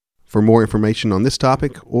For more information on this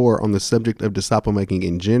topic or on the subject of disciple making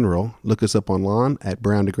in general, look us up online at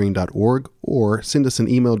browntogreen.org or send us an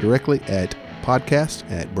email directly at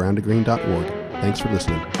podcast@browntogreen.org. Thanks for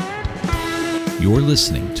listening. You're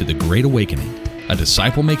listening to The Great Awakening, a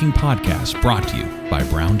disciple-making podcast brought to you by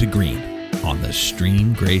Brown to Green on the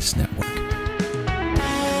Stream Grace Network.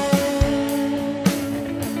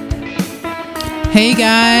 Hey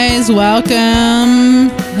guys, welcome.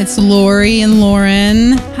 It's Lori and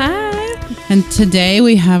Lauren. Hi. And today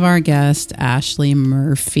we have our guest, Ashley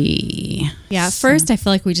Murphy. Yeah, first I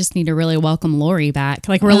feel like we just need to really welcome Lori back.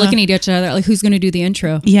 Like we're looking at each other like, who's going to do the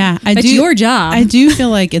intro? Yeah, It's your job. I do feel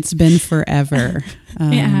like it's been forever.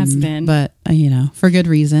 It has been. But, for good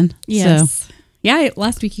reason. Yes. So, yeah,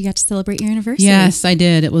 last week you got to celebrate your anniversary. yes, I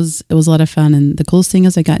did. It was a lot of fun. And the coolest thing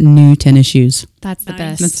is I got new tennis shoes. That's the Nice.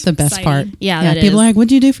 best. That's the best part. Yeah, that people is. are like,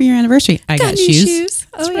 what'd you do for your anniversary? I got new shoes.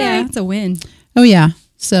 Oh, yeah. It's a win. Oh, yeah.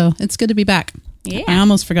 So it's good to be back. Yeah. I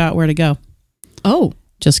almost forgot where to go. Oh.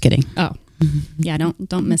 Just kidding. Oh. Yeah,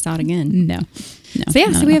 don't miss out again. No.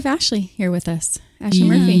 So we have Ashley here with us. Ashley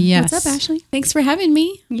Murphy. Yes. What's up, Ashley? Thanks for having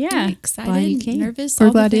me. Yeah. I'm Glad you excited, came. nervous. We're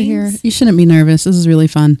all the glad to hear. things. You shouldn't be nervous. This is really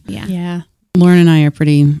fun. Yeah. Yeah. Lauren and I are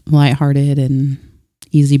pretty lighthearted and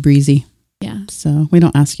easy breezy. Yeah. So we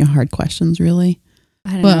don't ask you hard questions, really.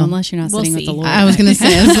 I don't Well, know, unless you're not we'll sitting with see. the Lord. I was going to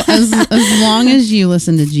say, as long as you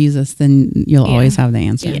listen to Jesus, then you'll always have the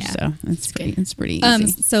answer. Yeah. So it's pretty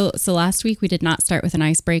easy. So last week we did not start with an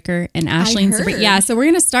icebreaker, and Ashley and Sabrina. heard. Yeah, so we're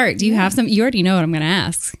gonna start. Do you have some? You already know what I'm gonna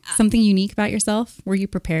ask. Something unique about yourself? Were you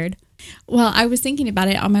prepared? Well, I was thinking about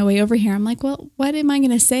it on my way over here. I'm like, well, what am I going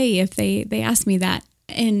to say if they ask me that?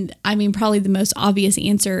 And I mean, probably the most obvious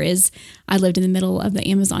answer is I lived in the middle of the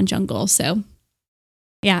Amazon jungle. So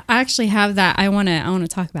Yeah, I actually have that. I wanna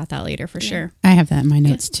talk about that later for sure. I have that in my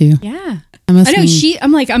notes too. Yeah, I'm I know.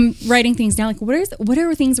 I'm writing things down. Like, what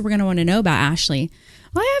are things we're gonna want to know about Ashley?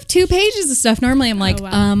 Well, I have 2 pages of stuff. Normally, I'm like,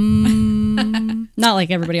 wow. not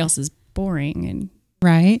like everybody else is boring and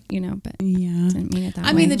right. but Yeah. didn't mean it that way.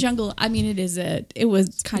 I mean, the jungle, I mean, it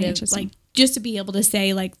was kind of interesting. like just to be able to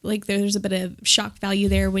say like there's a bit of shock value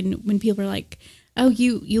there when people are like, oh,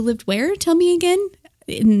 you lived where? Tell me again.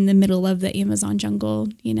 In the middle of the Amazon jungle,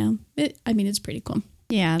 it's pretty cool.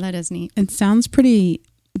 Yeah, that is neat. It sounds pretty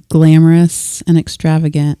glamorous and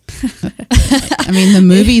extravagant. I mean, the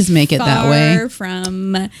movies make it that way. Far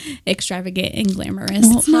from extravagant and glamorous.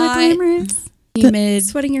 It's not glamorous. Humid,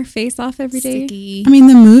 Sweating your face off every day. sticky. I mean,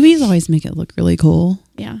 the movies always make it look really cool.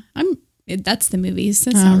 Yeah, that's the movies.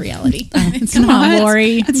 That's not reality. It's Come on,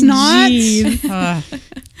 Lori. It's not. Jeez.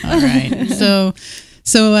 All right.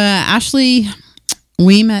 So Ashley,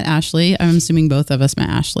 we met Ashley. I'm assuming both of us met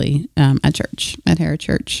Ashley at church, at Hera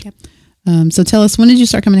Church. Yep. So tell us, when did you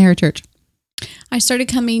start coming to Hera Church? I started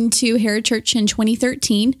coming to Hera Church in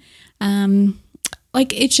 2013.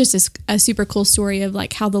 It's just a super cool story of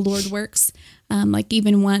like how the Lord works.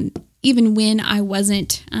 Even when I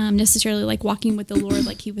wasn't necessarily like walking with the Lord,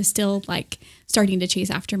 like he was still like starting to chase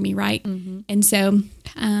after me, right? Mm-hmm. And so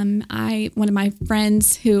one of my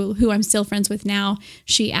friends who I'm still friends with now,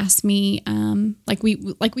 she asked me,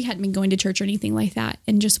 we hadn't been going to church or anything like that.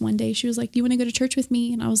 And just one day she was like, do you want to go to church with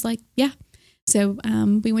me? And I was like, yeah. So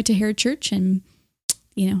we went to Hera Church and,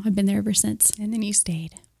 I've been there ever since. And then you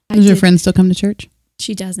stayed. Does your friend still come to church?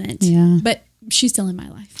 She doesn't. Yeah. But she's still in my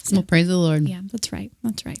life. So. Well, praise the Lord. Yeah, that's right.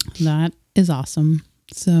 That's right. That is awesome.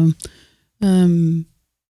 So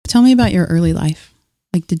tell me about your early life.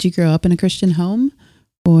 Like, did you grow up in a Christian home,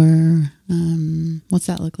 or what's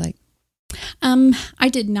that look like? I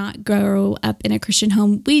did not grow up in a Christian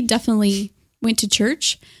home. We definitely went to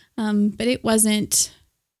church, but it was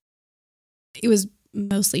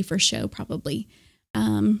mostly for show, probably.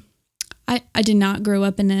 I did not grow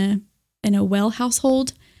up in a well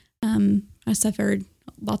household. I suffered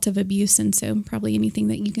lots of abuse, and so probably anything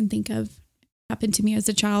that you can think of happened to me as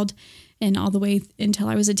a child and all the way until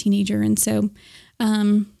I was a teenager. And so,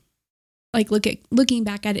 looking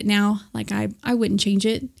back at it now, like I wouldn't change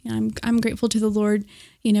it. I'm grateful to the Lord,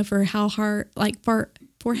 for how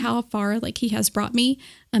far like he has brought me.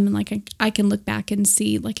 And like I can look back and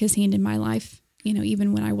see like his hand in my life,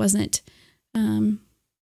 even when I wasn't,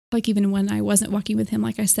 even when I wasn't walking with him,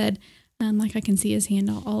 like I said, like I can see his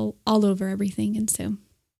hand all over everything. And so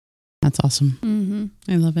That's awesome.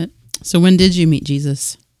 Mm-hmm. I love it. So when did you meet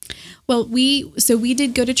Jesus? Well, we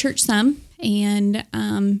did go to church some, and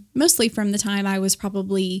mostly from the time I was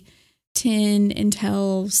probably 10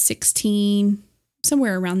 until 16,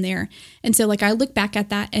 somewhere around there. And so like I look back at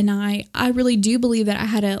that, and I really do believe that I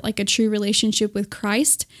had a true relationship with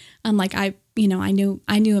Christ. I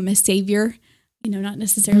knew him as Savior, not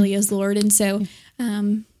necessarily as Lord. And so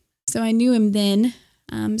So I knew him then.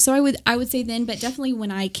 So I would say then, but definitely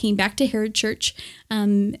when I came back to Herod Church,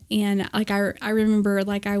 and like I remember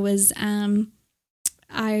like I was in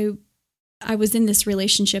this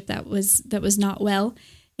relationship that was not well,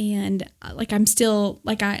 and like I'm still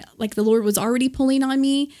like the Lord was already pulling on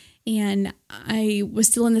me, and I was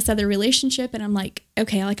still in this other relationship, and I'm like,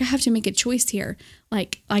 okay, like I have to make a choice here,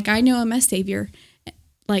 like I know I'm a savior,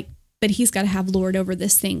 like, but he's got to have Lord over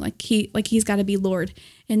this thing, he's got to be Lord,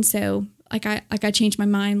 and so. I changed my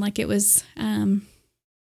mind. Like it was, it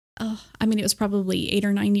was probably 8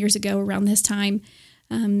 or 9 years ago around this time.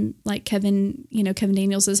 Like Kevin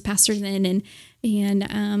Daniels was pastor then,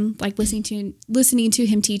 and like listening to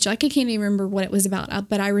him teach. Like I can't even remember what it was about,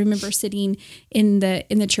 but I remember sitting in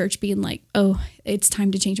the church being like, oh, it's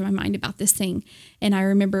time to change my mind about this thing. And I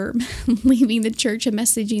remember leaving the church and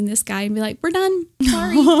messaging this guy and be like, we're done.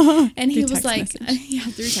 Sorry. And he was like,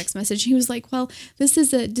 through text message. He was like, well, this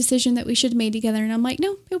is a decision that we should have made together. And I'm like,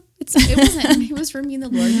 no, it wasn't. It was for me and the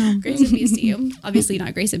Lord. Grace and peace to you. Obviously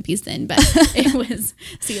not grace and peace then, but it was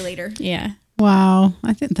see you later. Yeah. Wow.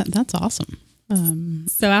 I think that's awesome.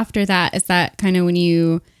 So after that, is that kind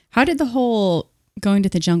of how did the whole going to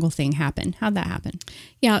the jungle thing happen? How'd that happen?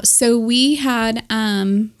 Yeah. So we had,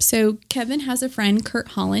 so Kevin has a friend, Kurt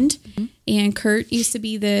Holland, and Kurt used to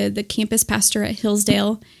be the campus pastor at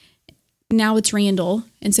Hillsdale. Now it's Randall.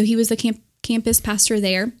 And so he was the campus pastor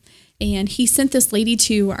there. And he sent this lady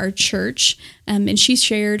to our church, and she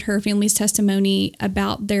shared her family's testimony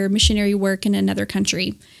about their missionary work in another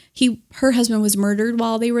country. Her husband was murdered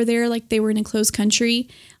while they were there, like they were in a closed country.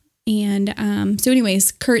 And so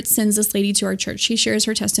anyways, Kurt sends this lady to our church. She shares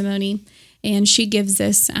her testimony, and she gives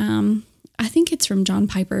this, I think it's from John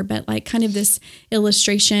Piper, but like kind of this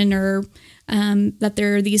illustration or that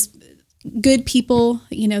there are these good people,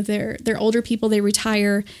 they're older people, they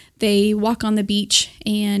retire, they walk on the beach,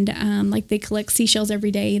 and like they collect seashells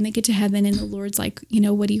every day, and they get to heaven, and the Lord's like,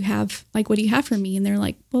 what do you have? Like, what do you have for me? And they're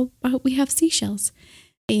like, well, we have seashells.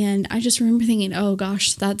 And I just remember thinking, oh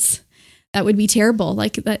gosh, that would be terrible.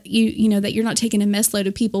 Like that, that you're not taking a mess load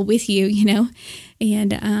of people with you,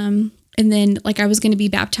 and then like I was going to be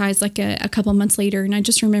baptized like a couple months later. And I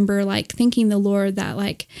just remember like thanking the Lord that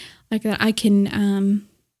like that I can,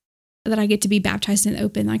 that I get to be baptized in the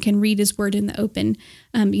open. I can read his word in the open,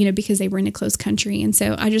 because they were in a closed country. And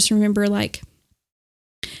so I just remember like,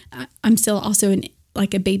 I'm still also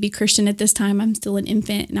like a baby Christian at this time. I'm still an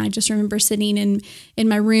infant. And I just remember sitting in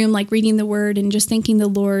my room, like reading the word and just thanking the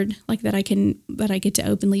Lord, like that I get to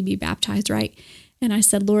openly be baptized. Right. And I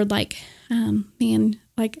said, Lord, like, man,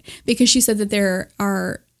 like, because she said that there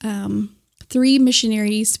are, 3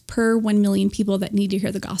 missionaries per 1 million people that need to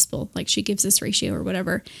hear the gospel. Like she gives this ratio or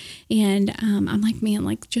whatever. And I'm like, man,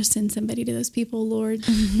 like just send somebody to those people, Lord.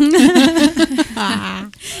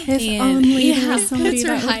 If only there was somebody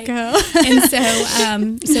that would go.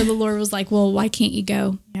 And so the Lord was like, well, why can't you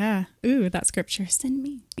go? Yeah. Ooh, that scripture, send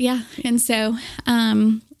me. Yeah. And so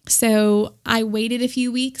I waited a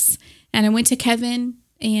few weeks, and I went to Kevin,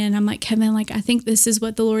 and I'm like, Kevin, like, I think this is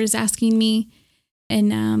what the Lord is asking me.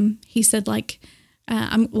 And he said, like,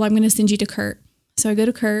 I'm going to send you to Kurt. So I go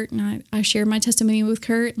to Kurt, and I share my testimony with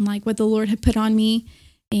Kurt and like what the Lord had put on me.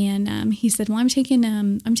 And he said, well, I'm taking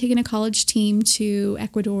a college team to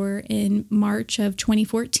Ecuador in March of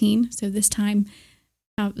 2014. So this time,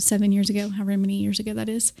 7 years ago, however many years ago that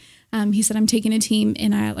is. He said, I'm taking a team,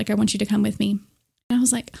 and I want you to come with me. And I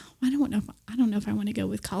was like, oh, I don't know if I want to go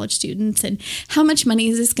with college students, and how much money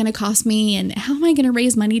is this going to cost me, and how am I going to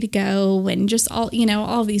raise money to go, and just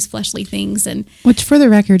all these fleshly things. And which, for the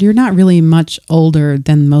record, you're not really much older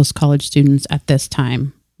than most college students at this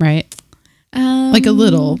time, right? Like a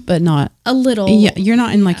little, but not a little. Yeah, you're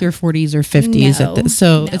not in like your 40s or 50s at this,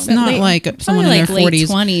 so it's not like someone in their 40s,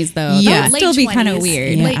 20s though. Yeah, that would still be kind of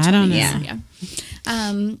weird. Yeah, late 20s, I don't know. Yeah.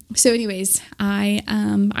 So anyways,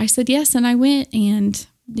 I said yes, and I went, and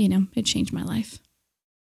it changed my life.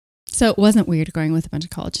 So it wasn't weird going with a bunch of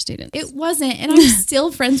college students. It wasn't, and I'm still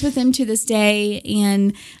friends with them to this day.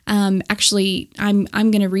 And actually, I'm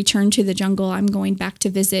going to return to the jungle. I'm going back to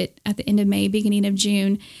visit at the end of May, beginning of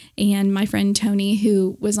June. And my friend Tony,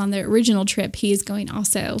 who was on the original trip, he is going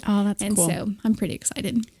also. Oh, that's cool. And so I'm pretty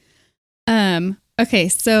excited. Okay,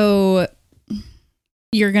 so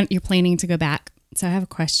you're planning to go back. So I have a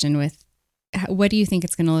question with, what do you think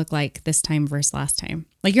it's going to look like this time versus last time?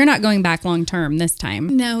 Like, you're not going back long term this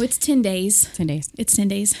time. No, it's 10 days. 10 days. It's 10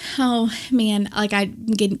 days. Oh man, like I'm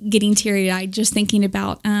getting teary eyed just thinking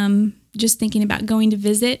about going to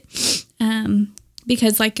visit,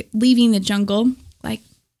 because like leaving the jungle, like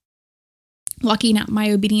walking out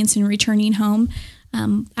my obedience and returning home,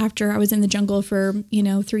 after I was in the jungle for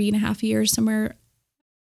 3.5 years, somewhere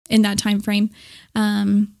in that time frame.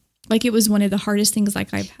 Like it was one of the hardest things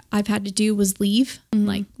like I've had to do was leave,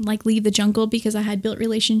 like leave the jungle, because I had built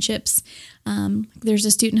relationships. There's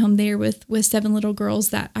a student home there with 7 little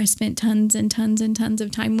girls that I spent tons and tons and tons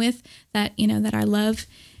of time with that I love.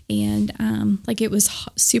 And like it was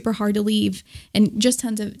super hard to leave, and just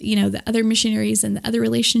tons of, the other missionaries and the other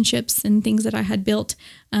relationships and things that I had built.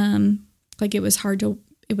 Like it was hard to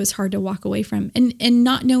walk away from, and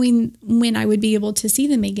not knowing when I would be able to see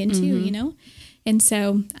them again too, And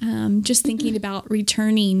so just thinking about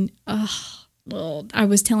returning, well, I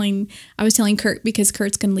was telling Kurt, because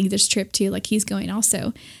Kurt's going to lead this trip too, like he's going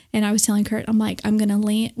also. And I was telling Kurt, I'm like, I'm going to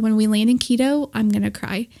land, when we land in Quito, I'm going to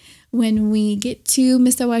cry. When we get to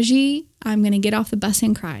Misawaji, I'm going to get off the bus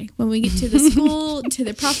and cry. When we get to the school, to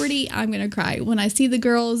the property, I'm going to cry. When I see the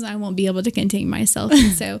girls, I won't be able to contain myself.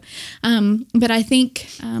 And so, but I think,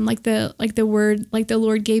 like the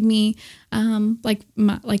Lord gave me,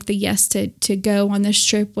 like the yes to go on this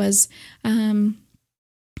trip was, when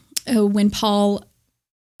Paul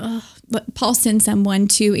sends someone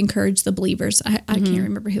to encourage the believers. I can't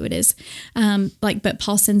remember who it is. But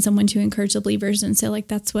Paul sends someone to encourage the believers. And so like,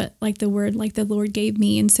 that's what, like the word, like the Lord gave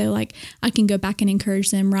me. And so like, I can go back and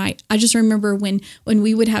encourage them. Right. I just remember when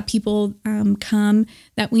we would have people, come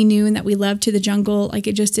that we knew and that we loved to the jungle, like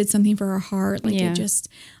it just did something for our heart. Like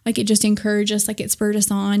it just encouraged us, like it spurred us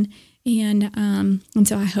on. And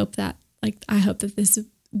so I hope that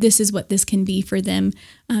this is what this can be for them.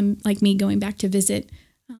 Like me going back to visit.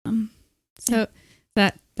 So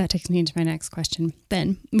that takes me into my next question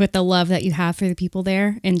then. With the love that you have for the people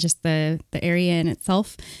there and just the area in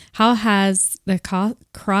itself, how has the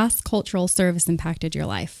cross-cultural service impacted your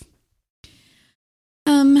life?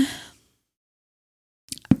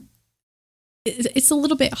 It's a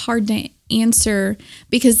little bit hard to answer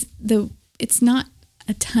because it's not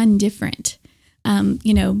a ton different. In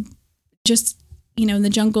the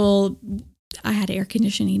jungle, I had air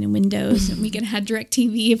conditioning and windows, and we could have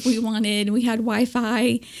DirecTV if we wanted. We had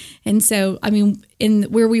Wi-Fi. And so, I mean,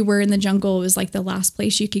 where we were in the jungle, it was like the last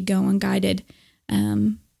place you could go unguided,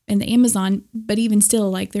 in the Amazon. But even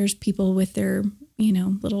still, like there's people with their,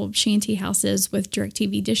 little shanty houses with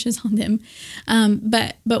DirecTV dishes on them.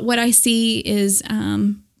 But what I see is,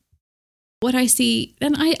 and I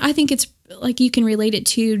think it's like, you can relate it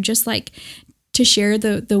to just like, to share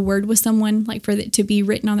the word with someone, like for it to be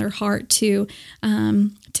written on their heart, to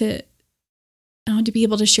be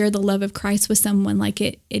able to share the love of Christ with someone. Like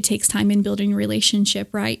it takes time in building a relationship.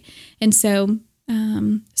 Right. And so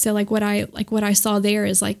like what I saw there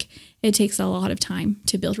is like, it takes a lot of time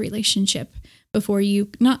to build relationship before you,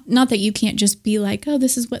 not that you can't just be like, oh,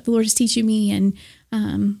 this is what the Lord is teaching me. And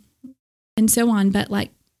so on, but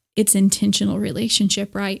like it's intentional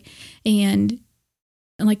relationship. Right. And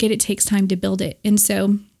like it takes time to build it. And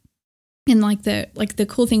so, and like the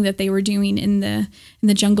cool thing that they were doing in the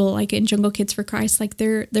jungle, like in Jungle Kids for Christ, like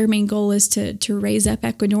their main goal is to raise up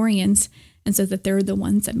Ecuadorians, and so that they're the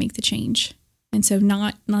ones that make the change. And so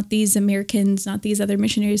not these Americans, not these other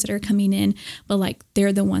missionaries that are coming in, but like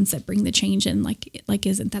they're the ones that bring the change. And like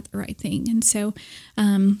isn't that the right thing? And so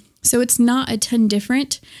it's not a ton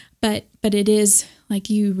different, but it is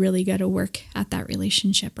like you really got to work at that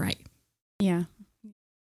relationship, right? Yeah.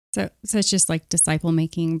 So it's just like disciple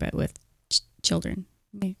making, but with children,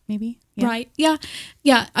 maybe. Yeah. Right. Yeah.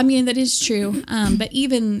 Yeah. I mean, that is true. But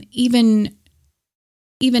even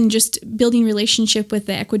just building relationship with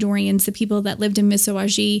the Ecuadorians, the people that lived in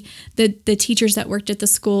Misawaji, the teachers that worked at the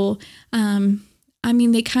school. I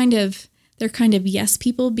mean, they're kind of yes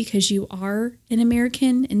people, because you are an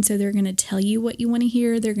American. And so they're going to tell you what you want to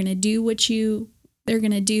hear. They're going to do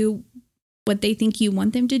what they think you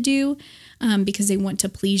want them to do, because they want to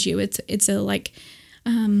please you. It's a like,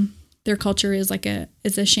 their culture is like a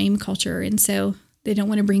shame culture. And so they don't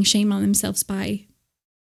want to bring shame on themselves by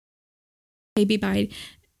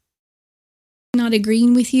not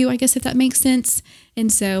agreeing with you, I guess, if that makes sense.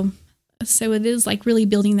 And so it is like really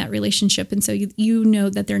building that relationship. And so you know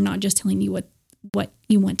that they're not just telling you what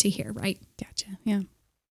you want to hear. Right. Gotcha. Yeah.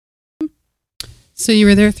 So you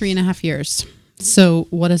were there 3.5 years. So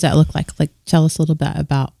what does that look like? Like, tell us a little bit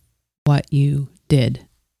about what you did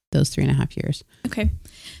those 3.5 years. Okay.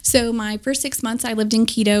 So my first 6 months, I lived in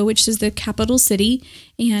Quito, which is the capital city.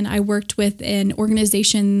 And I worked with an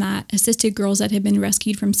organization that assisted girls that had been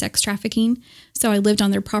rescued from sex trafficking. So I lived on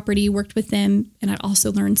their property, worked with them, and I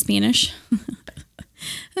also learned Spanish.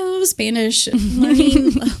 Spanish,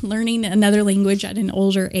 learning another language at an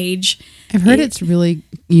older age. I've heard it's really,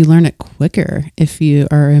 you learn it quicker if you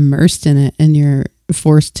are immersed in it and you're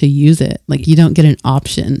forced to use it. Like you don't get an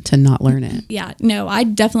option to not learn it. Yeah, no, I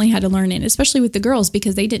definitely had to learn it, especially with the girls,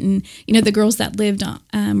 because they didn't, the girls that lived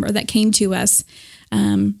or that came to us,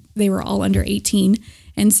 they were all under 18.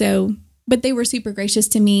 And so, but they were super gracious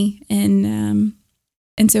to me. And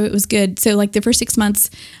so it was good. So like the first 6 months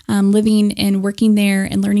living and working there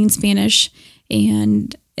and learning Spanish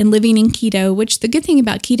and living in Quito, which the good thing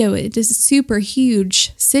about Quito, it is a super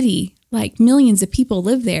huge city. Like millions of people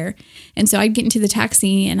live there. And so I'd get into the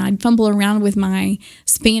taxi and I'd fumble around with my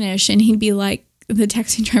Spanish, and he'd be like, the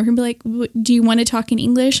taxi driver would be like, do you want to talk in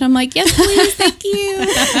English? I'm like, yes, please. Thank you.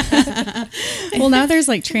 Well, now there's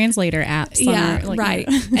like translator apps. Yeah, right.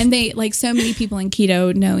 And they, like, so many people in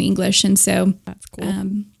Quito know English. And so That's cool.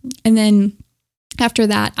 and then after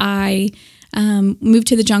that, I moved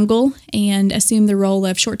to the jungle and assumed the role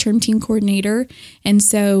of short-term team coordinator. And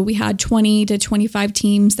so we had 20 to 25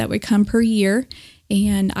 teams that would come per year.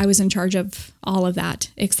 And I was in charge of all of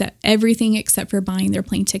that, everything except for buying their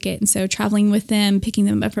plane ticket. And so traveling with them, picking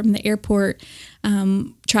them up from the airport,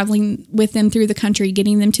 traveling with them through the country,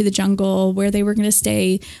 getting them to the jungle, where they were going to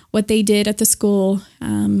stay, what they did at the school,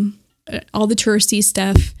 all the touristy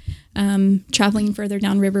stuff, traveling further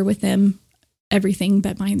downriver with them, everything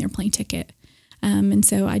but buying their plane ticket. And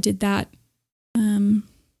so I did that the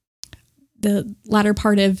latter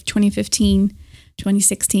part of 2015,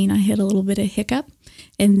 2016, I hit a little bit of hiccup.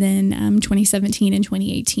 And then 2017 and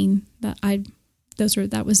 2018,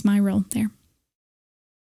 that was my role there.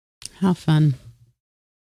 How fun.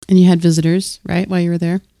 And you had visitors, right, while you were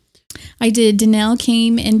there? I did. Danelle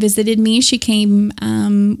came and visited me. She came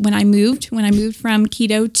when I moved from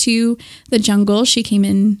Quito to the jungle. She came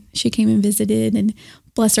and visited, and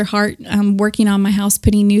bless her heart, working on my house,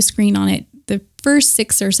 putting new screen on it. The first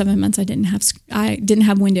 6 or 7 months, I didn't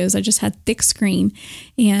have windows. I just had thick screen,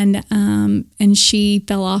 and she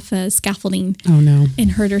fell off a scaffolding. Oh no!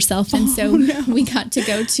 And hurt herself. And so we got to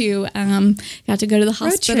go to the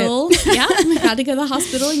hospital. Yeah, we got to go to the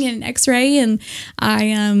hospital and get an X-ray. And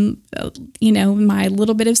I, my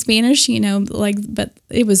little bit of Spanish, but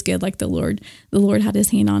it was good. Like the Lord had His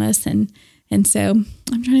hand on us, and so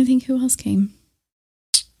I'm trying to think who else came.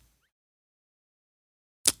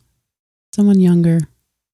 Someone younger.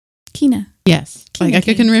 Kina. Yes. Kina I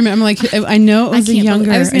can remember. I'm like, I know it was a younger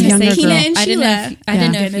girl. Kina and I didn't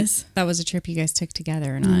know Sheila. if that was a trip you guys took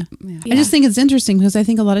together or not. Yeah. I just think it's interesting because I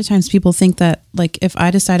think a lot of times people think that, like, if I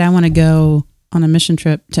decide I want to go on a mission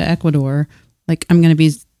trip to Ecuador, like I'm going to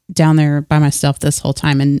be down there by myself this whole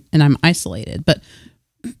time and I'm isolated. But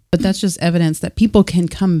that's just evidence that people can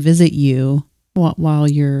come visit you while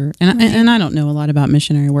you're, and I don't know a lot about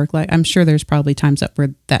missionary work. Like I'm sure there's probably times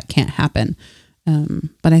where that can't happen.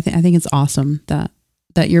 But I think it's awesome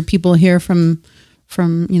that your people here from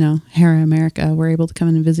Hera America were able to come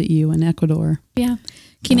in and visit you in Ecuador. Yeah.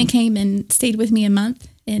 Kina came and stayed with me a month,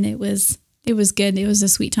 and it was good. It was a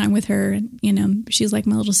sweet time with her. And, she's like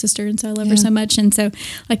my little sister, and so I love her so much. And so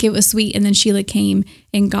like it was sweet. And then Sheila came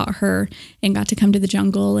and got her and got to come to the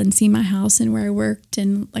jungle and see my house and where I worked.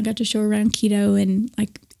 And I got to show her around Quito, and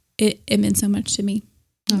like it meant so much to me.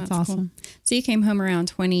 That's awesome. Cool. So you came home around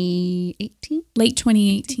 2018? Late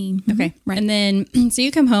 2018. Okay. Right. And then, so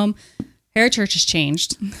you come home, Hera Church has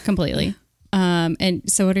changed completely. And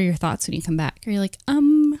so what are your thoughts when you come back? Are you like,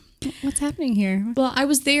 what's happening here? Well, I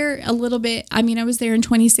was there a little bit. I mean, I was there in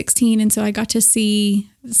 2016. And so I got to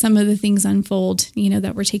see some of the things unfold,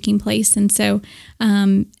 that were taking place. And so,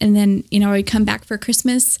 and then, I would come back for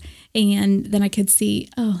Christmas, and then I could see,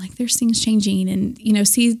 like there's things changing, and,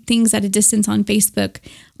 see things at a distance on Facebook,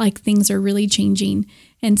 like things are really changing.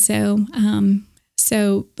 And so,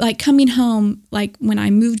 like coming home, like when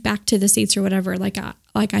I moved back to the States or whatever, I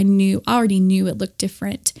already knew it looked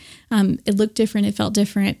different. It looked different. It felt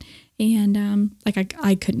different. And,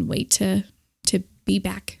 I couldn't wait to be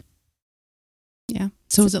back. Yeah.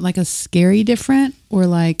 So was it like a scary different or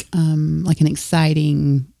like an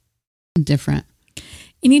exciting different?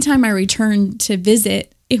 Anytime I returned to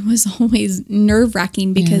visit, it was always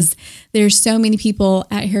nerve-wracking because there's so many people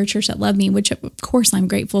at Hera Church that love me, which of course I'm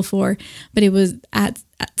grateful for, but it was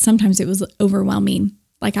sometimes it was overwhelming.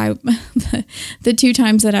 Like the 2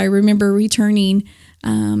 times that I remember returning,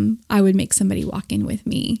 I would make somebody walk in with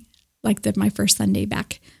me, like my first Sunday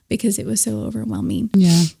back, because it was so overwhelming.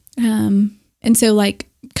 Yeah. And so like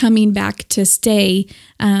coming back to stay,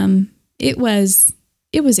 it was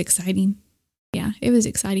exciting. Yeah, it was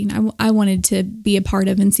exciting. I wanted to be a part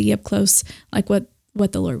of and see up close, like what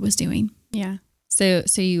the Lord was doing. Yeah. So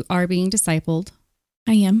you are being discipled.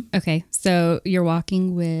 I am. Okay. So you're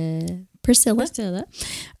walking with Priscilla.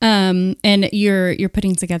 And you're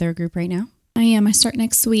putting together a group right now? I am. I start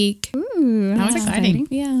next week. Ooh. Ooh, How that's exciting.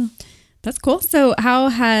 Yeah. That's cool. So how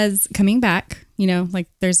has coming back, like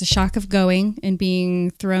there's a shock of going and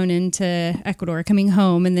being thrown into Ecuador, coming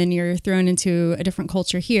home, and then you're thrown into a different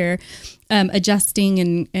culture here,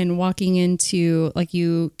 adjusting and walking into, like,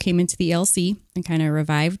 you came into the ELC and kind of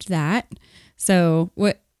revived that. So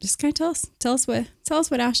just kind of tell us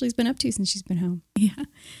what Ashley's been up to since she's been home. Yeah.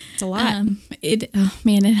 It's a lot. It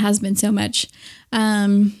has been so much.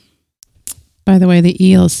 By the way, the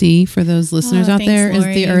ELC, for those listeners out thanks, there, is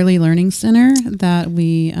Lori. the Early Learning Center that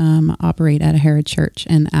we operate at Herod Church,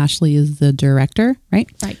 and Ashley is the director, right?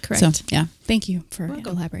 Right. Correct. So, yeah. Thank you for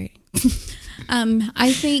collaborating.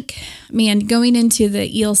 I think, going into the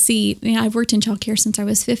ELC, I've worked in childcare since I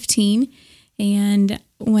was 15. And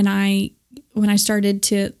when I started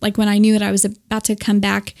to, like, when I knew that I was about to come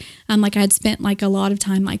back, I had spent like a lot of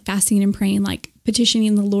time like fasting and praying, like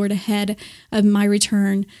petitioning the Lord ahead of my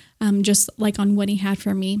return, just like on what he had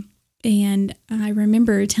for me. And I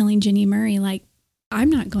remember telling Jenny Murray, like, I'm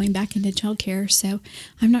not going back into childcare, so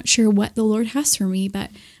I'm not sure what the Lord has for me, but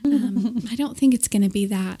I don't think it's going to be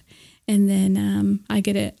that. And then I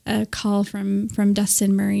get a call from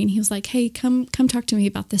Dustin Murray, and he was like, "Hey, come talk to me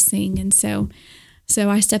about this thing." And so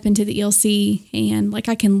I step into the ELC, and like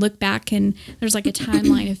I can look back, and there's like a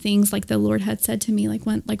timeline of things like the Lord had said to me, like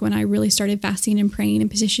when I really started fasting and praying and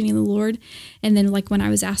petitioning the Lord, and then like when I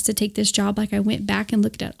was asked to take this job, like I went back and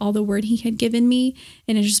looked at all the word He had given me,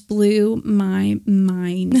 and it just blew my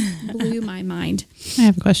mind. I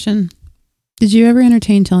have a question. Did you ever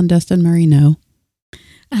entertain telling Dustin Murray no?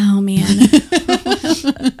 Oh man.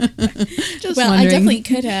 Just Well, I definitely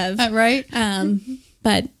could have. Right?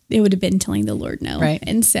 But it would have been telling the Lord no. Right.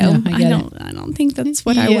 And so Yeah, I get I don't think that's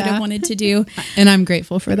what I would have wanted to do. And I'm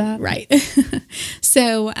grateful for that. Right.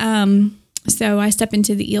 So I step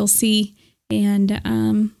into the ELC,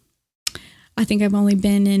 and I think I've only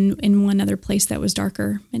been in one other place that was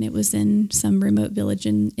darker, and it was in some remote village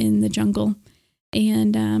in the jungle.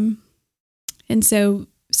 And so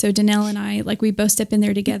Danelle and I, like, we both step in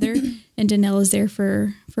there together, and Danelle is there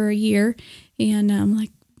for a year. And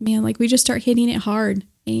we just start hitting it hard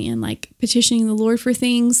and like petitioning the Lord for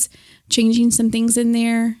things, changing some things in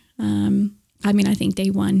there. I think day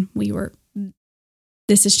one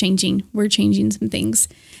this is changing. We're changing some things.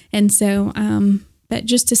 And so, but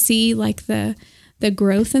just to see like the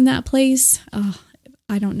growth in that place,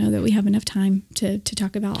 I don't know that we have enough time to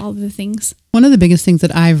talk about all of the things. One of the biggest things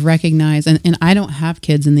that I've recognized, and I don't have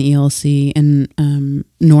kids in the ELC, and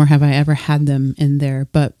nor have I ever had them in there,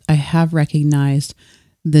 but I have recognized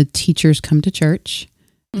the teachers come to church.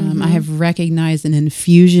 I have recognized an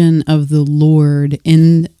infusion of the Lord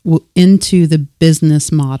into the business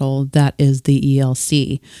model that is the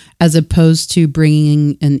ELC, as opposed to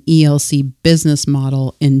bringing an ELC business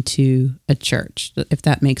model into a church, if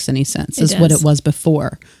that makes any sense. Is what it was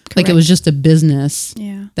before. Correct. Like it was just a business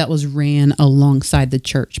that was ran alongside the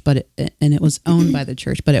church, but it was owned by the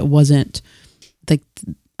church, but it wasn't like,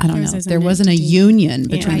 I don't know. There wasn't a union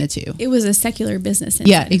between the two. It was a secular business.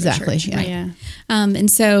 Yeah, exactly. Church, right? Yeah. And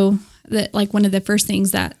so that, like, one of the first things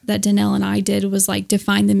that Danelle and I did was like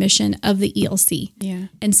define the mission of the ELC. Yeah.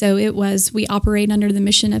 And so it was, we operate under the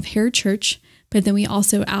mission of Herod Church, but then we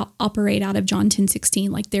also operate out of John 10:16,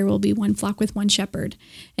 like there will be one flock with one shepherd.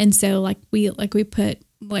 And so we put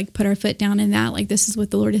our foot down in that, like this is what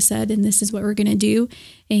the Lord has said, and this is what we're going to do.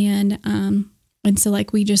 And so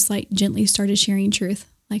like we just like gently started sharing truth,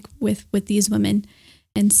 like with these women.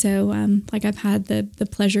 And so I've had the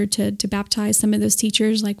pleasure to baptize some of those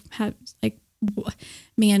teachers, watch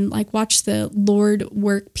the Lord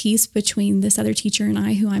work peace between this other teacher and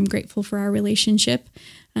I, who I'm grateful for our relationship.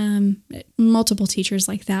 Multiple teachers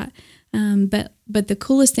like that. But the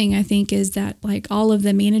coolest thing I think is that like all of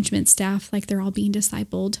the management staff, like they're all being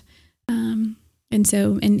discipled. And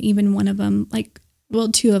even one of them,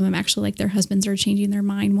 two of them actually, like their husbands are changing their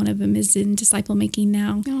mind. One of them is in disciple making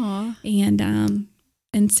now. Aww.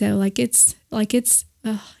 And so like it's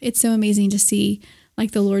so amazing to see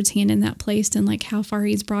like the Lord's hand in that place, and like how far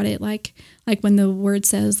He's brought it. Like when the word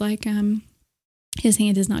says like His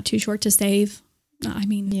hand is not too short to save.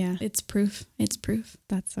 It's proof. It's proof.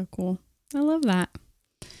 That's so cool. I love that.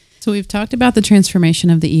 So we've talked about the transformation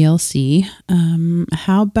of the ELC.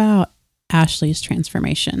 How about Ashley's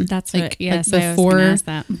transformation? That's like, what, yes, like before, I was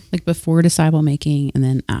gonna ask that. Like before disciple making and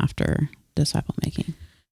then after disciple making.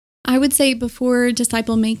 I would say before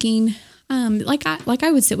disciple making,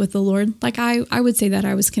 I would sit with the Lord. Like I would say that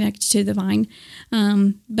I was connected to the vine,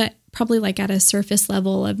 but probably like at a surface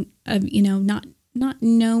level of not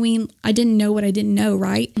knowing. I didn't know what I didn't know,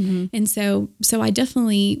 right? Mm-hmm. And so I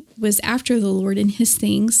definitely was after the Lord and His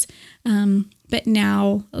things. but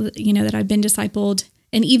now, that I've been discipled,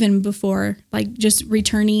 and even before, like just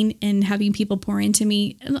returning and having people pour into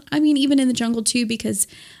me. I mean, even in the jungle too, because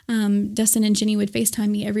Dustin and Jenny would FaceTime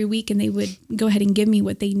me every week and they would go ahead and give me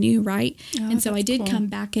what they knew, right? Oh, and so I did cool. come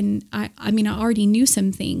back, and I already knew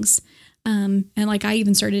some things. And like I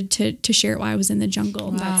even started to share it while I was in the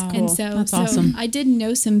jungle. Wow. That's And cool. so, That's awesome. I did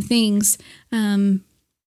know some things.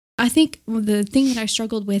 I think the thing that I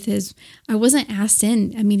struggled with is I wasn't asked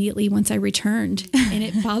in immediately once I returned, and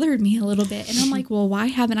it bothered me a little bit. And I'm like, well, why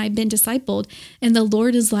haven't I been discipled? And the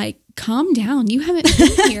Lord is like, calm down. You haven't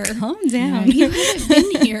been here. Calm down. You haven't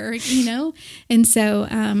been here, And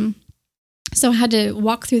so, so I had to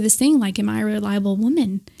walk through this thing like, am I a reliable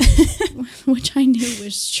woman? Which I knew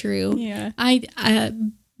was true. Yeah.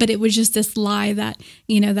 But it was just this lie that,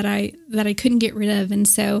 that I couldn't get rid of. And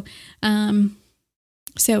so,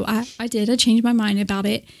 so I did. I changed my mind about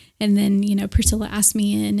it, and then Priscilla asked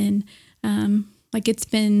me in, and like it's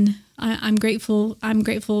been. I'm grateful. I'm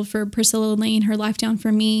grateful for Priscilla laying her life down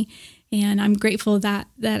for me, and I'm grateful that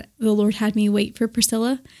the Lord had me wait for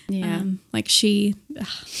Priscilla. Yeah, like she,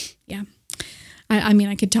 yeah. I mean,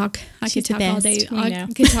 I could talk. I She's could the talk all best. day. We I know.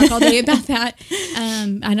 could talk all day about that.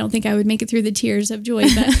 I don't think I would make it through the tears of joy,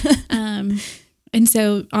 but and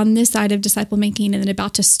so on this side of disciple making, and then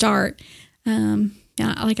about to start.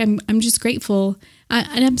 Yeah, like I'm just grateful,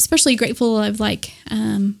 and I'm especially grateful of like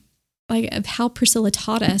of how Priscilla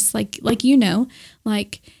taught us, like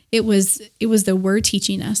it was the Word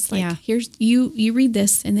teaching us, like Yeah. here's you read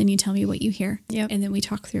this and then you tell me what you hear, Yep. and then we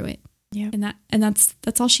talk through it, Yep. and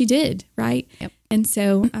that's all she did, right? Yep. And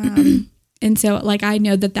so and so like I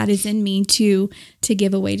know that is in me to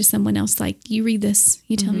give away to someone else, like you read this,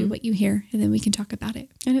 you tell me what you hear, and then we can talk about it.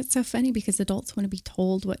 And it's so funny because adults want to be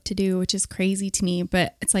told what to do, which is crazy to me.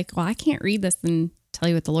 But it's like, well, I can't read this and tell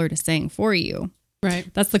you what the Lord is saying for you.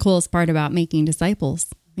 Right. That's the coolest part about making disciples.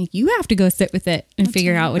 Like you have to go sit with it and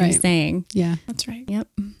figure out what he's Right. saying. Yeah. That's right. Yep.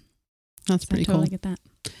 That's I pretty totally cool. get that.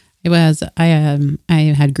 It was, I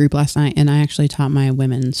had group last night, and I actually taught my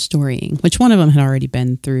women storying, which one of them had already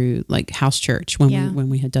been through like house church when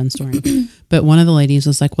we had done storying. But one of the ladies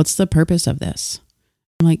was like, what's the purpose of this?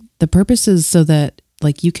 I'm like, the purpose is so that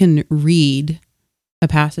like you can read a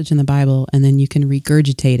passage in the Bible and then you can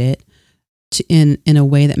regurgitate it in a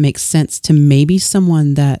way that makes sense to maybe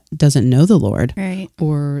someone that doesn't know the Lord, Right.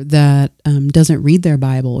 or that doesn't read their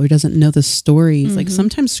Bible or doesn't know the stories. Like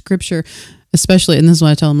sometimes scripture, especially, and this is what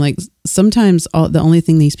I tell them, like sometimes the only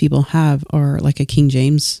thing these people have are like a King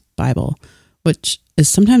James Bible, which is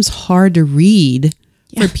sometimes hard to read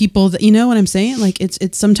for people that, you know what I'm saying? Like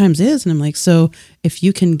it sometimes is. And I'm like, so if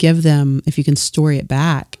you can story it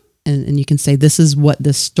back, and you can say, this is what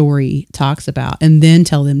this story talks about, and then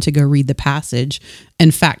tell them to go read the passage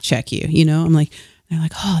and fact check you, I'm like, they're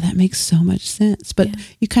like, oh, that makes so much sense. But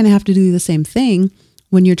you kind of have to do the same thing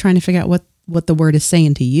when you're trying to figure out what the Word is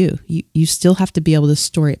saying to you. You still have to be able to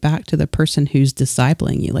story it back to the person who's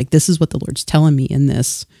discipling you. Like, this is what the Lord's telling me in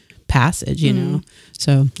this passage, you know?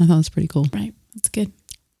 So I thought it was pretty cool. Right. That's good.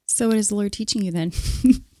 So what is the Lord teaching you then?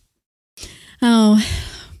 Oh,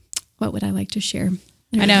 what would I like to share?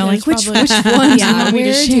 I know, like which one? Yeah,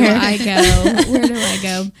 where do I go? Where do I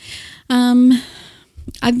go?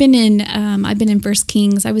 I've been in First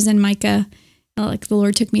Kings. I was in Micah. Like the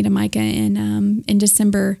Lord took me to Micah in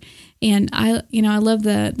December, and I love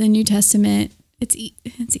the New Testament. It's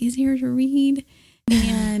easier to read,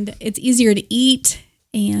 and it's easier to eat.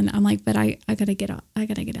 And I'm like, but I gotta get out. I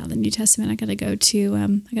gotta get out of the New Testament. I gotta go to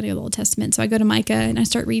the Old Testament. So I go to Micah and I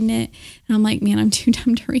start reading it. And I'm like, man, I'm too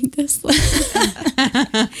dumb to read this.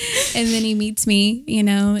 And then he meets me,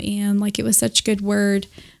 and like it was such good word.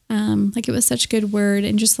 And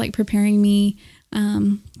just like preparing me,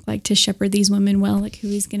 like to shepherd these women well, like who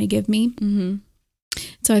he's gonna give me. Mm-hmm.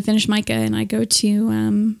 So I finished Micah and I go to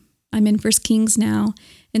I'm in First Kings now,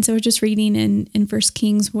 and so we're just reading in First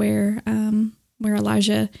Kings where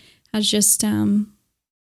Elijah has just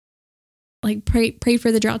like prayed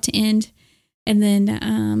for the drought to end, and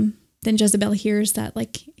then Jezebel hears that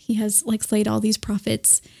like he has like slayed all these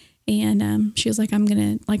prophets, and she was like, I'm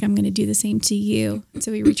gonna do the same to you. And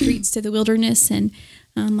so he retreats to the wilderness, and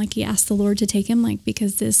like he asks the Lord to take him, like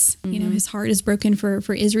because this his heart is broken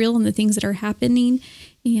for Israel and the things that are happening,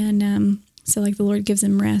 and so like the Lord gives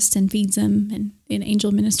him rest and feeds him, and an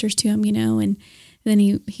angel ministers to him, and then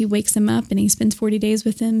he wakes him up and he spends 40 days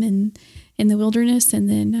with him in the wilderness, and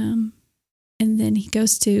then he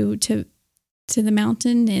goes to the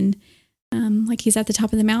mountain, and like he's at the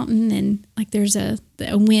top of the mountain, and like there's a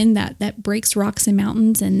wind that breaks rocks and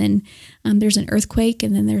mountains, and then there's an earthquake,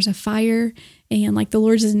 and then there's a fire, And like the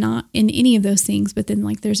Lord is not in any of those things, but then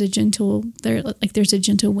like there's a gentle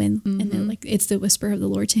wind, and then like it's the whisper of the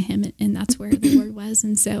Lord to him, and that's where the Lord was.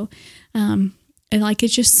 And so, and like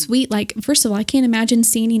it's just sweet. Like first of all, I can't imagine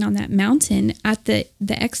standing on that mountain at the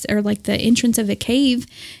entrance of the cave,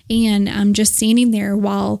 and just standing there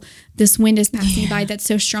while this wind is passing by that's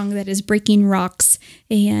so strong that is breaking rocks.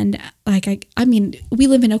 And like I mean, we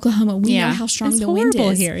live in Oklahoma. We know how strong the wind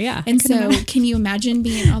is here. Yeah, and so can you imagine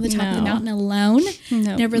being on the top of the mountain alone?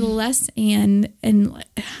 No. Nevertheless, and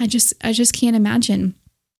I just can't imagine.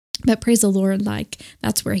 But praise the Lord, like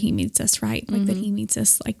that's where he meets us, right? Like that he meets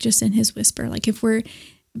us like just in his whisper. Like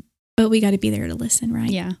but we got to be there to listen,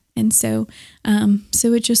 right? Yeah. And so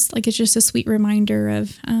it's just a sweet reminder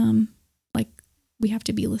of like we have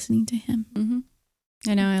to be listening to him. Mm-hmm.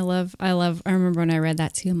 I know. I remember when I read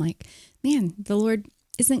that too. I'm like, man, the Lord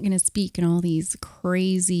isn't going to speak in all these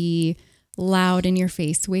crazy, loud, in your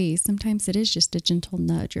face ways. Sometimes it is just a gentle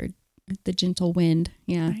nudge or the gentle wind.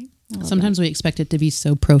 Yeah. Right. Sometimes we expect it to be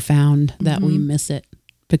so profound that we miss it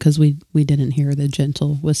because we didn't hear the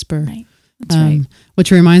gentle whisper. Right. That's right. Which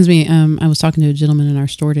reminds me, I was talking to a gentleman in our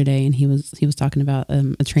store today, and he was talking about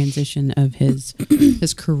a transition of his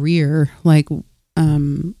career, like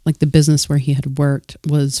the business where he had worked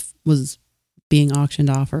was being auctioned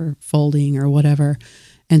off or folding or whatever.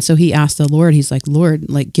 And so he asked the Lord, he's like, Lord,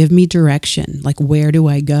 like give me direction, like where do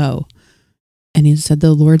I go? And he said,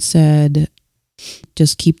 the Lord said,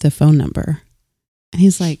 just keep the phone number. And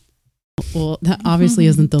he's like, well, that obviously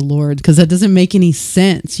isn't the Lord, because that doesn't make any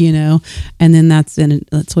sense, you know? And then that's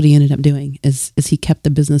what he ended up doing is he kept the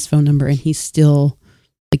business phone number, and he's still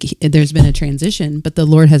like, there's been a transition, but the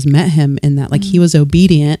Lord has met him in that, like he was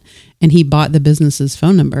obedient and he bought the business's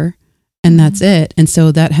phone number, and that's it. And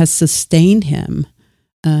so that has sustained him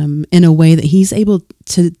in a way that he's able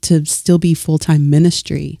to still be full-time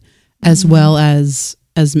ministry as well as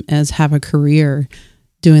have a career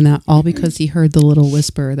doing that, all because he heard the little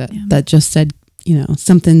whisper that just said, you know,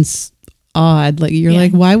 something's odd. Like you're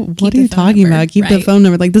like, why? What are you talking about? Keep the phone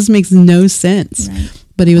number. Like this makes no sense. Right.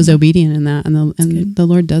 But he was obedient in that, and the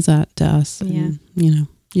Lord does that to us. Yeah, and, you know,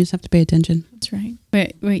 you just have to pay attention. That's right.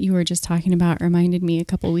 What you were just talking about reminded me a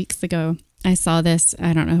couple weeks ago. I saw this.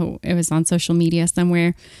 I don't know. It was on social media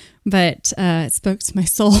somewhere, but it spoke to my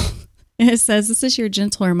soul. It says, "This is your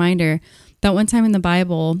gentle reminder." That one time in the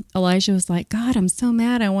Bible, Elijah was like, God, I'm so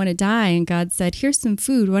mad. I want to die. And God said, here's some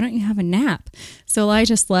food. Why don't you have a nap? So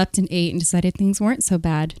Elijah slept and ate and decided things weren't so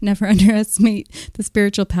bad. Never underestimate the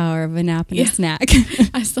spiritual power of a nap and a snack.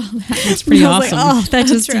 I saw that. That's pretty awesome. Like, oh, that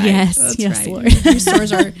just, right. yes, That's yes, right.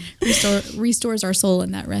 Lord. restores our soul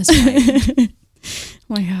in that rest. Right?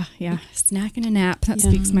 Well, yeah. Snack and a nap. That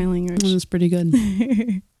speaks my language. It was pretty good.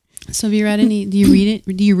 So have you read any, do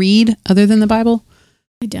you read other than the Bible?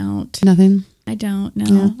 I don't. Nothing? I don't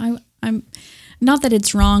know. Yeah. I'm not that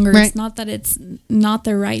it's wrong or it's not that it's not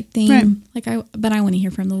the right thing. Right. But I want to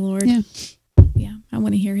hear from the Lord. Yeah. Yeah. I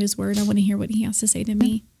want to hear his word. I want to hear what he has to say to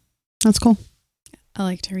me. That's cool. I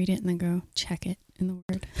like to read it and then go check it in the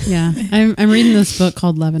word. Yeah. I'm reading this book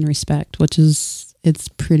called Love and Respect, it's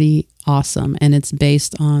pretty awesome. And it's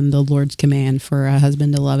based on the Lord's command for a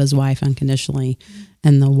husband to love his wife unconditionally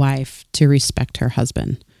and the wife to respect her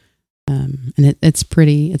husband. And it's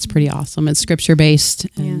pretty awesome. It's scripture based,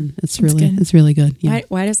 and it's really good. Yeah.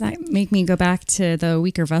 Why does that make me go back to the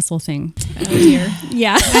weaker vessel thing? Oh dear.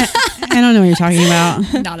 Yeah. I don't know what you're talking about.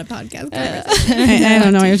 Not a podcast. I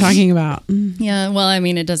don't know what you're talking about. Yeah. Well, I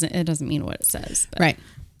mean, it doesn't mean what it says. But right.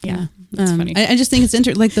 Yeah. It's funny. I just think it's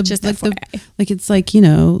interesting. Like it's like, you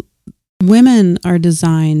know, women are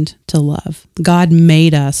designed to love. God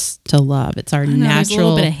made us to love. It's our natural. There's a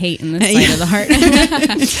little bit of hate in this side of the heart.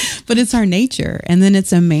 But it's our nature. And then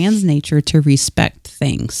it's a man's nature to respect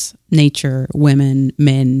things. Nature, women,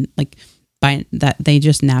 men, like by that they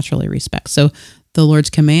just naturally respect. So the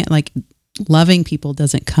Lord's command, like loving people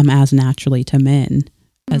doesn't come as naturally to men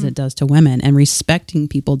as it does to women. And respecting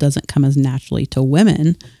people doesn't come as naturally to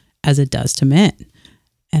women as it does to men.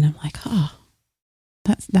 And I'm like, oh,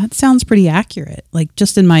 that sounds pretty accurate, like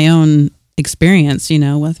just in my own experience, you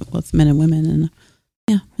know, with men and women. And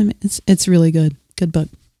yeah, I mean, it's really good book.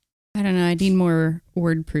 I don't know. I need more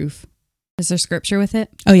word proof. Is there scripture with it?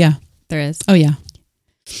 Oh yeah, there is. Oh yeah.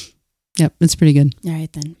 Yep, it's pretty good. All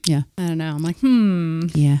right then. Yeah. I don't know. I'm like,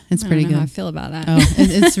 Yeah, it's pretty good. How I feel about that. Oh,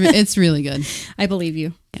 it's really good. I believe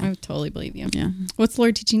you. Yeah. I totally believe you. Yeah. What's the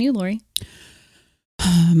Lord teaching you, Lori?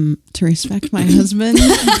 To respect my husband.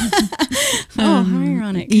 Oh, how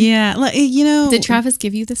ironic. Yeah, like, you know. Did Travis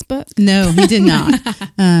give you this book? No, he did not.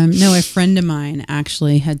 No, a friend of mine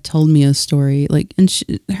actually had told me a story. Like, and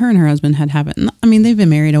her and her husband had haven't. I mean, they've been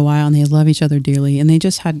married a while and they love each other dearly, and they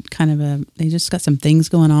just had they just got some things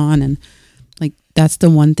going on, and like that's the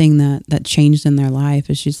one thing that changed in their life.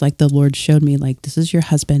 Is she's like, the Lord showed me, like, this is your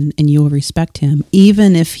husband, and you will respect him,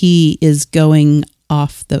 even if he is going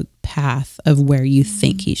off the path of where you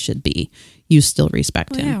think he should be. You still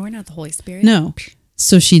respect him. Yeah, we're not the Holy Spirit. No.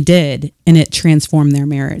 So she did, and it transformed their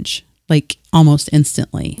marriage like almost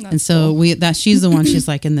instantly. That's and so cool. she's the one, she's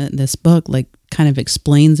like in this book, like kind of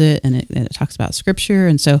explains it, and it talks about scripture.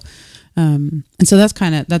 And so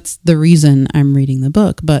that's the reason I'm reading the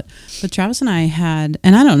book. But Travis and I had,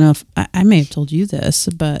 and I don't know if I may have told you this,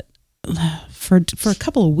 but for a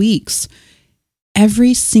couple of weeks,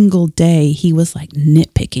 every single day he was like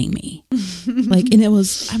nitpicking me. Like, and I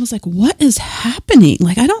was like, what is happening?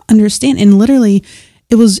 Like, I don't understand. And literally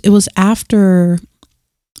it was after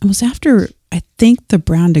I think the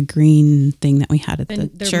Brown to Green thing that we had at the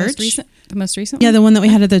church. The most recent Yeah, one? the one that we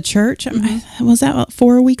had at the church. Was that about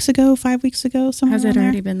 4 weeks ago, 5 weeks ago? Somewhere Has it around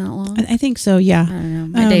already there? been that long? I think so, yeah. I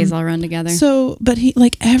don't know. My days all run together. So, but he,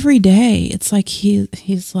 like, every day, it's like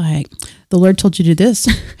he's like, the Lord told you to do this.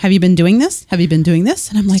 Have you been doing this? Have you been doing this?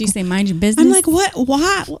 And I'm like, did you say mind your business? I'm like, what?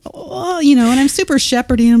 Why? Well, you know, and I'm super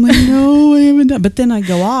shepherding. I'm like, no, I haven't done. But then I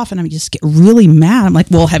go off and I just get really mad. I'm like,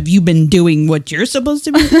 well, have you been doing what you're supposed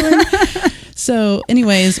to be doing? So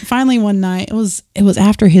anyways, finally one night, it was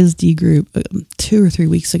after his D group 2 or 3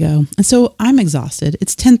 weeks ago. And so I'm exhausted.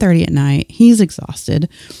 It's 10:30 at night. He's exhausted.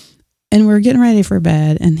 And we're getting ready for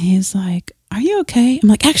bed. And he's like, are you okay? I'm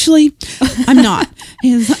like, actually, I'm not.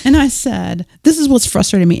 And I said, this is what's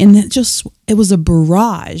frustrating me. And it was a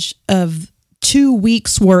barrage of 2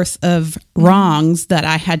 weeks worth of wrongs that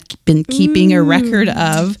I had been keeping a record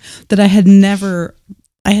of, that I had never,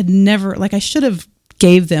 like, I should have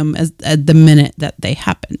gave them as the minute that they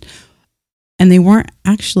happened. And they weren't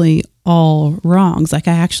actually all wrongs. Like,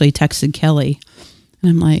 I actually texted Kelly and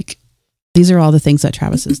I'm like, these are all the things that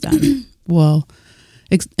Travis has done. Well,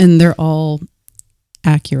 and they're all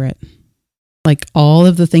accurate. Like, all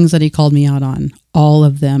of the things that he called me out on, all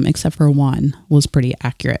of them except for one was pretty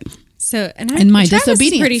accurate. So, and my Travis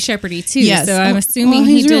disobedience is pretty shepherdy too. Yes. So I'm assuming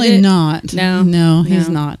he's he did really it. not. No, he's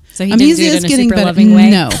not. So he didn't do it in a super loving way.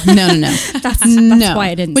 No. That's why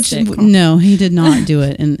I didn't stick. No, he did not do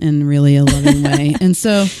it in really a loving way. And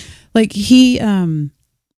so, like, they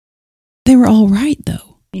were all right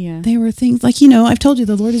though. Yeah. They were things like, you know, I've told you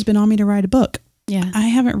the Lord has been on me to write a book. Yeah. I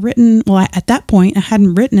haven't written, at that point, I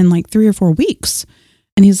hadn't written in like 3 or 4 weeks.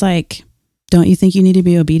 And he's like, don't you think you need to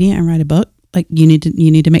be obedient and write a book? Like, you need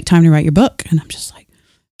to make time to write your book. And I'm just like,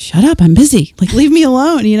 shut up, I'm busy. Like, leave me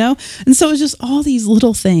alone, you know? And so it was just all these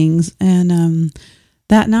little things. And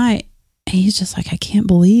that night, he's just like, I can't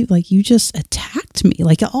believe, like, you just attacked me.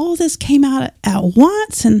 Like, all this came out at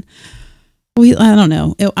once. And I don't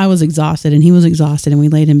know. I was exhausted and he was exhausted, and we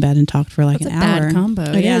laid in bed and talked for like That's an a hour. bad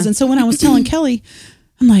combo. It is. And so when I was telling Kelly,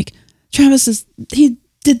 I'm like, Travis he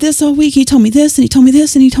did this all week. He told me this and he told me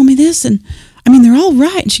this and he told me this. And I mean, they're all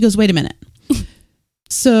right. And she goes, wait a minute.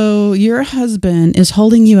 So your husband is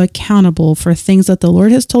holding you accountable for things that the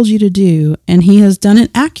Lord has told you to do, and he has done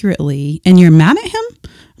it accurately, and you're mad at him?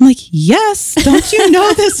 I'm like, yes. Don't you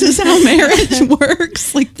know this is how marriage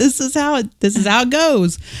works? Like, this is how it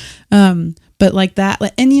goes. But like that,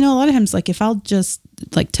 and you know, a lot of times, like, if I'll just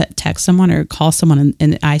like text someone or call someone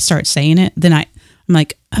and I start saying it, then I'm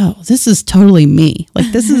like, oh, this is totally me.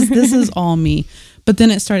 Like, this is all me. But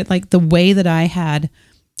then it started, like, the way that I had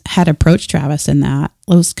approached Travis in that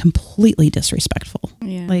was completely disrespectful.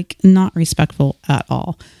 Yeah. Like, not respectful at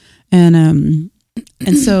all. And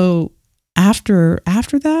so after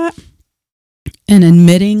that, and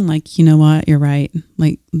admitting, like, you know what, you're right.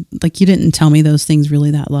 Like you didn't tell me those things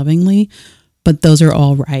really that lovingly, but those are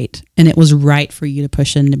all right. And it was right for you to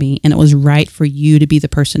push into me, and it was right for you to be the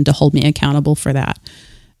person to hold me accountable for that.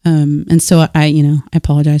 And so I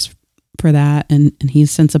apologize for that. And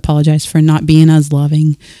he's since apologized for not being as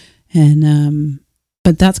loving. And,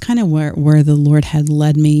 but that's kind of where the Lord had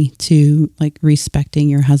led me to, like, respecting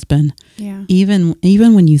your husband. Yeah. Even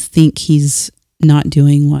when you think he's not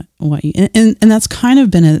doing what you, and that's kind of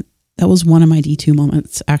been that was one of my D2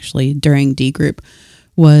 moments actually during D group,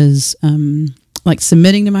 was, like,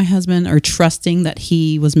 submitting to my husband or trusting that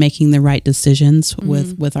he was making the right decisions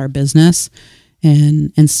with our business.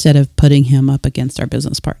 And instead of putting him up against our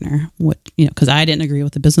business partner, because I didn't agree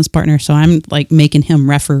with the business partner. So I'm like making him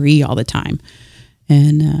referee all the time.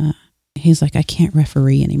 And he's like, I can't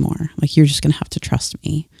referee anymore. Like, you're just going to have to trust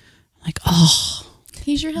me. I'm like, oh.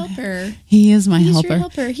 He's your helper. He is my He's helper. your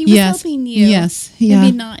helper. He was helping you. Yes. Yeah.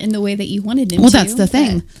 Maybe not in the way that you wanted him to. Well, that's the but-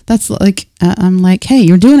 thing. That's like, I'm like, hey,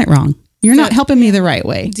 you're doing it wrong. You're not helping me the right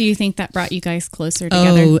way. Do you think that brought you guys closer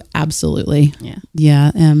together? Oh, absolutely. Yeah.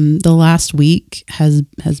 Yeah. The last week has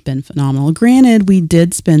been phenomenal. Granted, we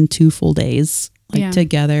did spend 2 full days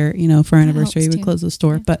together, for our anniversary. helps We too. closed the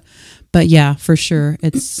store, but yeah, for sure.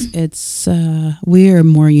 It's we are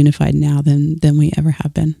more unified now than we ever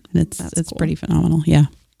have been. And That's it's cool. pretty phenomenal. Yeah.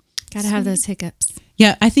 Gotta have those hiccups.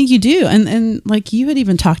 Yeah, I think you do. And like you had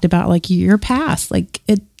even talked about like your past, like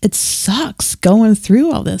it sucks going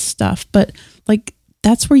through all this stuff, but like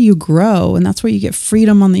that's where you grow and that's where you get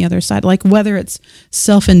freedom on the other side. Like whether it's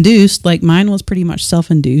self-induced, like mine was pretty much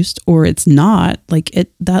self-induced, or it's not, like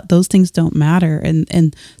those things don't matter.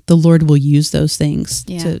 And the Lord will use those things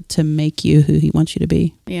to make you who he wants you to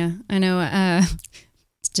be. Yeah, I know.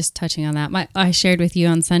 Just touching on that, I shared with you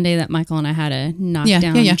on Sunday that Michael and I had a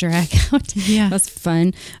knockdown drag out. Yeah. That's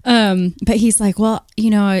fun. But he's like, well,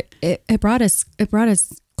 it brought us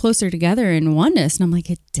closer together in oneness, and I'm like,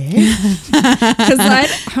 it did, because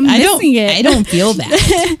I'm missing it. I don't feel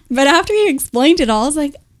that. But after he explained it all, I was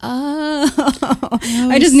like, oh,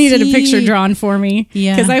 I just needed a picture drawn for me.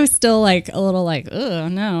 Yeah. Because I was still like a little like, oh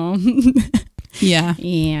no. Yeah.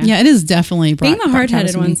 Yeah. Yeah, it is definitely Being the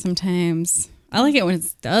hard-headed one. one sometimes. I like it when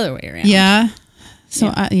it's the other way around. Yeah. So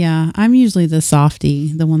I'm usually the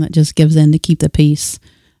softie, the one that just gives in to keep the peace.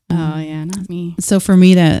 Oh yeah, not me. So for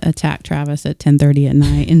me to attack Travis at 10:30 at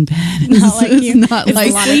night in bed, Not like you. not It's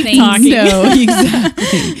like a lot of things. talking. No,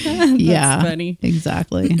 exactly. That's funny.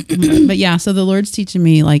 Exactly. But yeah, so the Lord's teaching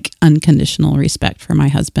me like unconditional respect for my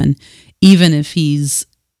husband, even if he's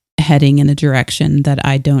heading in a direction that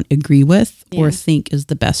I don't agree with or think is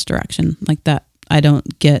the best direction. Like that, I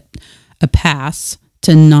don't get a pass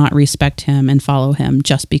to not respect him and follow him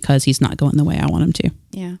just because he's not going the way I want him to.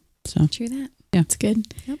 Yeah. So True that. It's good.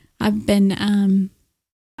 Yep. I've been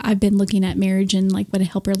looking at marriage and like what a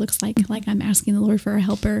helper looks like. Like I'm asking the Lord for a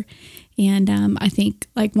helper, and I think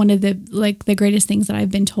like one of the greatest things that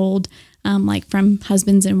I've been told, like from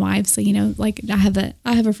husbands and wives. So like I have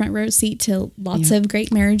a front row seat to lots of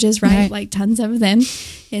great marriages, right? Like tons of them,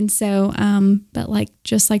 and so but like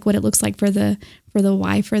just like what it looks like for the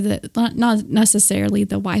wife, or not necessarily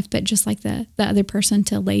the wife, but just like the other person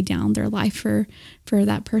to lay down their life for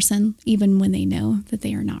that person, even when they know that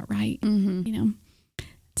they are not right.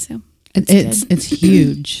 So it's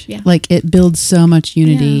huge. Yeah. Like it builds so much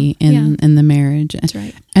unity in the marriage. That's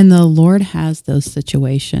right. And the Lord has those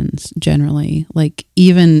situations generally. Like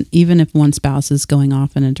even if one spouse is going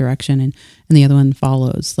off in a direction and the other one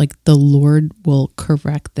follows, like the Lord will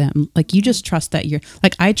correct them. Like you just trust that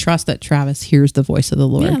I trust that Travis hears the voice of the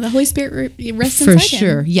Lord. Yeah, the Holy Spirit rests For inside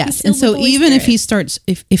sure. him. Yes. He's And filled so with the Holy even if Spirit. he starts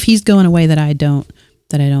if he's going a way that I don't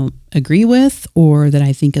agree with or that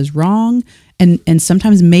I think is wrong, and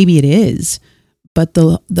sometimes maybe it is, but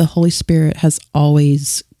the Holy Spirit has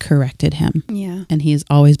always corrected him. Yeah. And he has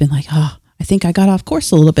always been like, I think I got off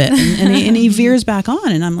course a little bit, and he veers back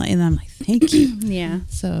on, and I'm like, thank you. Yeah.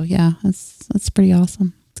 So yeah, that's pretty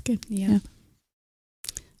awesome. It's good. Yeah.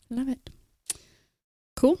 Love it.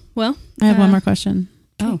 Cool. Well, I have one more question.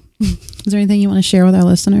 Oh. Is there anything you want to share with our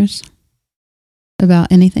listeners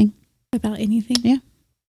about anything? About anything. Yeah.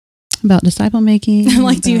 About disciple making? I'm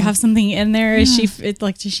like, do you about- have something in there? Is she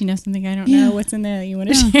does she know something I don't Yeah. know? What's in there that you want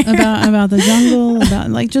to Yeah, share? about the jungle, about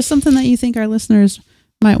like just something that you think our listeners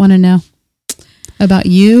might want to know about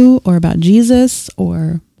you or about Jesus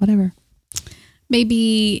or whatever.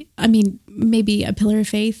 Maybe a pillar of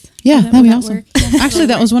faith. Yeah, Would that'd be that awesome. work? Yeah. Actually,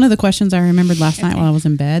 that was one of the questions I remembered last night Okay. while I was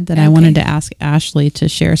in bed that I wanted to ask Ashley to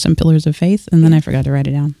share some pillars of faith, and then I forgot to write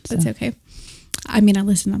it down. So. That's okay. I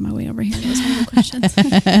listened on my way over here. That was one of the questions.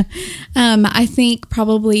 I think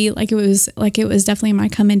probably it was definitely my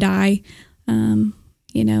come and die, and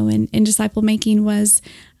disciple making was,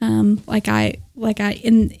 in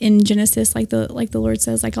Genesis, like the Lord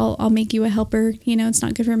says, like, I'll make you a helper, it's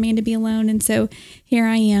not good for a man to be alone. And so here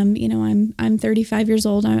I am, I'm 35 years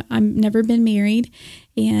old. I've never been married,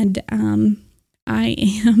 and,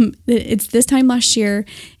 it's this time last year,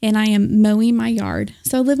 and I am mowing my yard.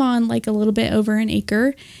 So I live on like a little bit over an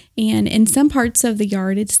acre, and in some parts of the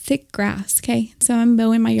yard, it's thick grass. Okay. So I'm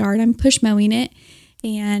mowing my yard. I'm push mowing it.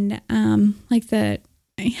 And,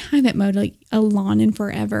 I haven't mowed like a lawn in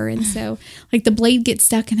forever. And so like the blade gets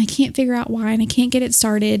stuck and I can't figure out why, and I can't get it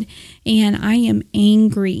started, and I am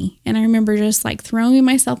angry. And I remember just like throwing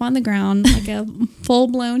myself on the ground like a full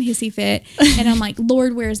blown hissy fit. And I'm like,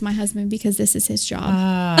 Lord, where's my husband? Because this is his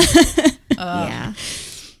job. Yeah.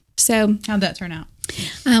 So How'd that turn out?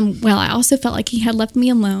 Well, I also felt like he had left me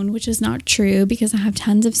alone, which is not true because I have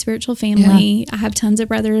tons of spiritual family. I have tons of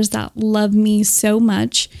brothers that love me so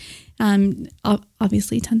much.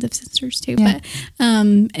 Obviously tons of sisters too, but,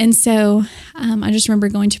 and so, I just remember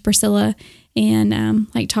going to Priscilla and,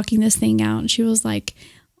 like talking this thing out, and she was like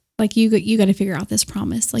you got to figure out this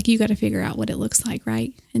promise. Like you got to figure out what it looks like.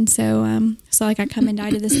 Right. And so, like I come and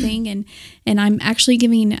die to this thing and I'm actually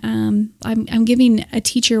giving, I'm giving a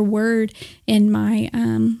teacher word in my,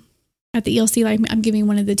 at the ELC, like I'm giving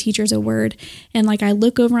one of the teachers a word, and like I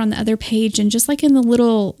look over on the other page, and just like in the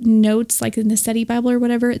little notes, like in the study Bible or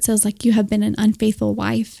whatever, it says like you have been an unfaithful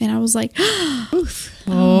wife, and I was like,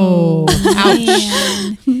 oh,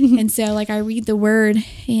 ouch. And so like I read the word,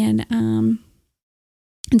 and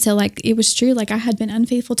so like it was true, like I had been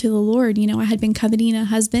unfaithful to the Lord. You know, I had been coveting a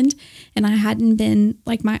husband, and I hadn't been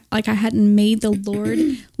I hadn't made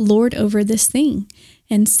the Lord over this thing,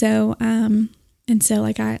 and so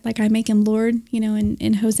like I make him Lord, you know,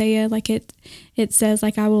 in Hosea, like it says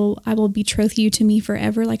like I will betroth you to me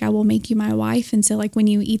forever, like I will make you my wife. And so like when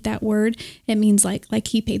you eat that word, it means like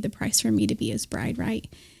he paid the price for me to be his bride, right?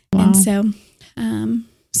 Wow. And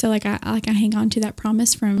so like I hang on to that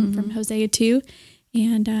promise from Hosea 2,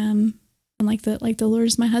 and like the Lord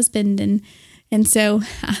is my husband, and so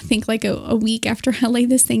I think like a week after I lay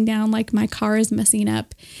this thing down, like my car is messing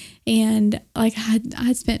up. And like I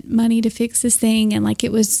had spent money to fix this thing, and like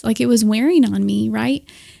it was wearing on me, right?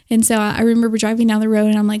 And so I remember driving down the road,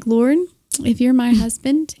 and I'm like, Lord, if you're my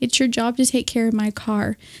husband, it's your job to take care of my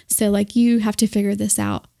car. So like you have to figure this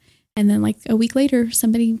out. And then like a week later,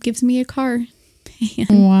 somebody gives me a car.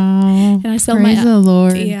 Wow! And I sell Praise the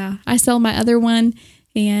Lord. Yeah, I sell my other one,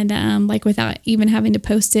 and like without even having to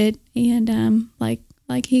post it, and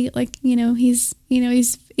he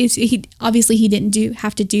obviously he didn't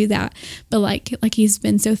have to do that, but like he's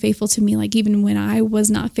been so faithful to me, like even when I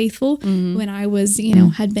was not faithful, when I was,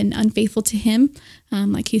 had been unfaithful to him,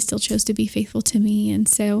 like he still chose to be faithful to me. And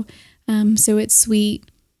so it's sweet.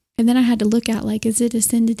 And then I had to look at like, is it a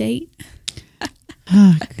sin to date?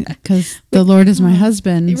 Because the Lord is my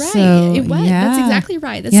husband. Right. So, it was. yeah. That's exactly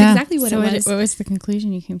right. That's exactly what so it was. What was the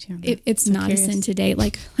conclusion you came to? It's not curious. A sin to date.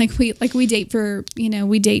 Like we date for,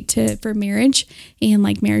 for marriage, and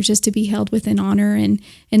like marriage is to be held with an honor.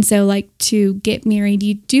 And so like to get married,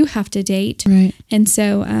 you do have to date. Right. And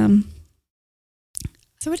so,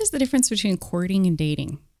 so what is the difference between courting and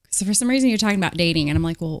dating? So for some reason you're talking about dating, and I'm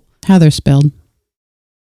like, well, how they're spelled.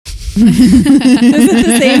 Is it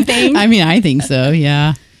the same thing? I mean, I think so.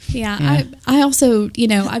 Yeah. Yeah. I also,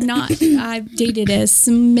 I've dated a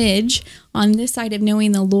smidge on this side of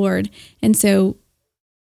knowing the Lord. And so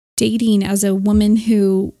dating as a woman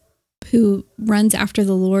who runs after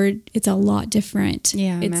the Lord, it's a lot different.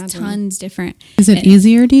 Yeah. It's tons different. Is it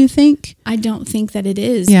easier, do you think? I don't think that it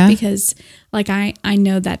is. Yeah. Because like I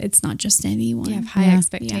know that it's not just anyone. You have high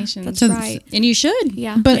expectations. Yeah, that's right. And you should.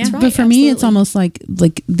 Yeah. But that's right, but for me, it's almost like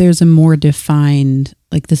there's a more defined,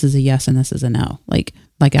 like this is a yes and this is a no. Like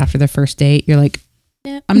after the first date, you're like,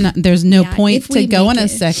 Yep. I'm not. There's no point to go on a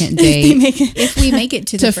second date if we make it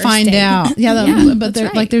to the first find date. out. Yeah, but that's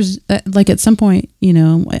right. like there's like at some point,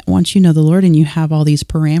 once you know the Lord and you have all these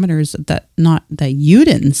parameters that you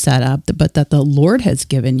didn't set up, but that the Lord has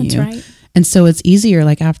given you. That's right. And so it's easier.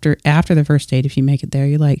 Like after the first date, if you make it there,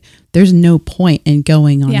 you're like, there's no point in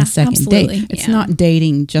going on a second absolutely. date. It's Yeah. not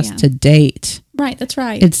dating just to date. Right. That's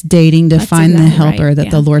right. It's dating to find the exactly helper right. that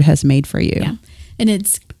the Lord has made for you. Yeah. And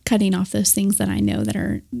it's cutting off those things that I know that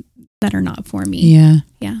are not for me. Yeah.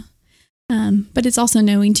 Yeah. But it's also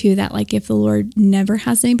knowing too that like if the Lord never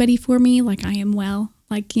has anybody for me, like I am well.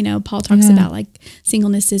 Like, Paul talks about like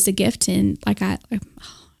singleness is a gift, and like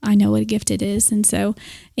I know what a gift it is. And so,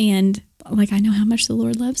 and like I know how much the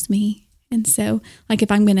Lord loves me. And so like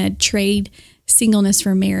if I'm going to trade singleness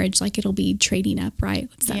for marriage, like it'll be trading up, right?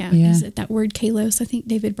 What's that? Yeah. Is it that word kalos? I think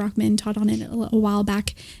David Brockman taught on it a while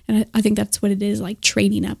back. And I think that's what it is, like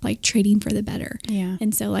trading up, like trading for the better. Yeah.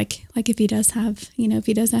 And so like if he does have, if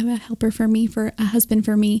he does have a helper for me, for a husband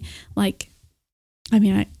for me, like, I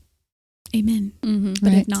mean, amen. Mm-hmm.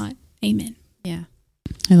 But if not, amen. Yeah.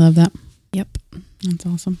 I love that. Yep. That's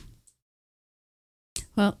awesome.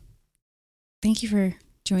 Well, thank you for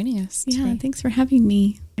joining us Yeah. today. Thanks for having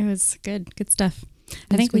me. It was good stuff. I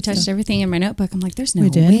That's think we good touched stuff. everything in my notebook. I'm like, there's no We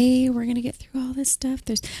did. way we're going to get through all this stuff.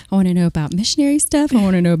 I want to know about missionary stuff. I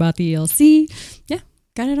want to know about the ELC. Yeah,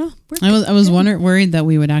 got it all. I was worried that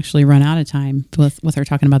we would actually run out of time with her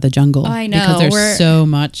talking about the jungle. I know. Because there's so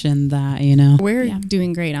much in that, We're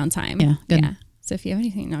doing great on time. Yeah, good. Yeah. So if you have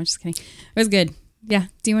anything, no, I'm just kidding. It was good. Yeah.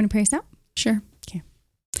 Do you want to pray us out? Sure.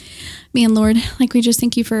 Man, Lord, like we just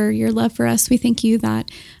thank you for your love for us. We thank you that,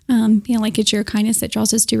 like it's your kindness that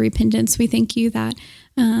draws us to repentance. We thank you that,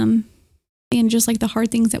 and just like the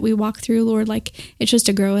hard things that we walk through, Lord, like it's just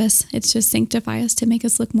to grow us. It's just sanctify us to make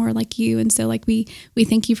us look more like you. And so like we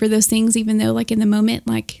thank you for those things, even though like in the moment,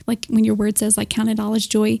 like when your word says like count it all as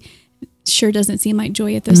joy, sure doesn't seem like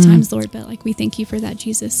joy at those times, Lord, but like we thank you for that,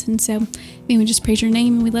 Jesus. And so we just praise your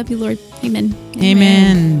name and we love you, Lord. Amen.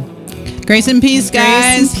 Amen. Grace and peace,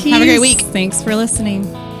 guys. Grace and peace. Have a great week. Thanks for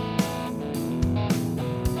listening.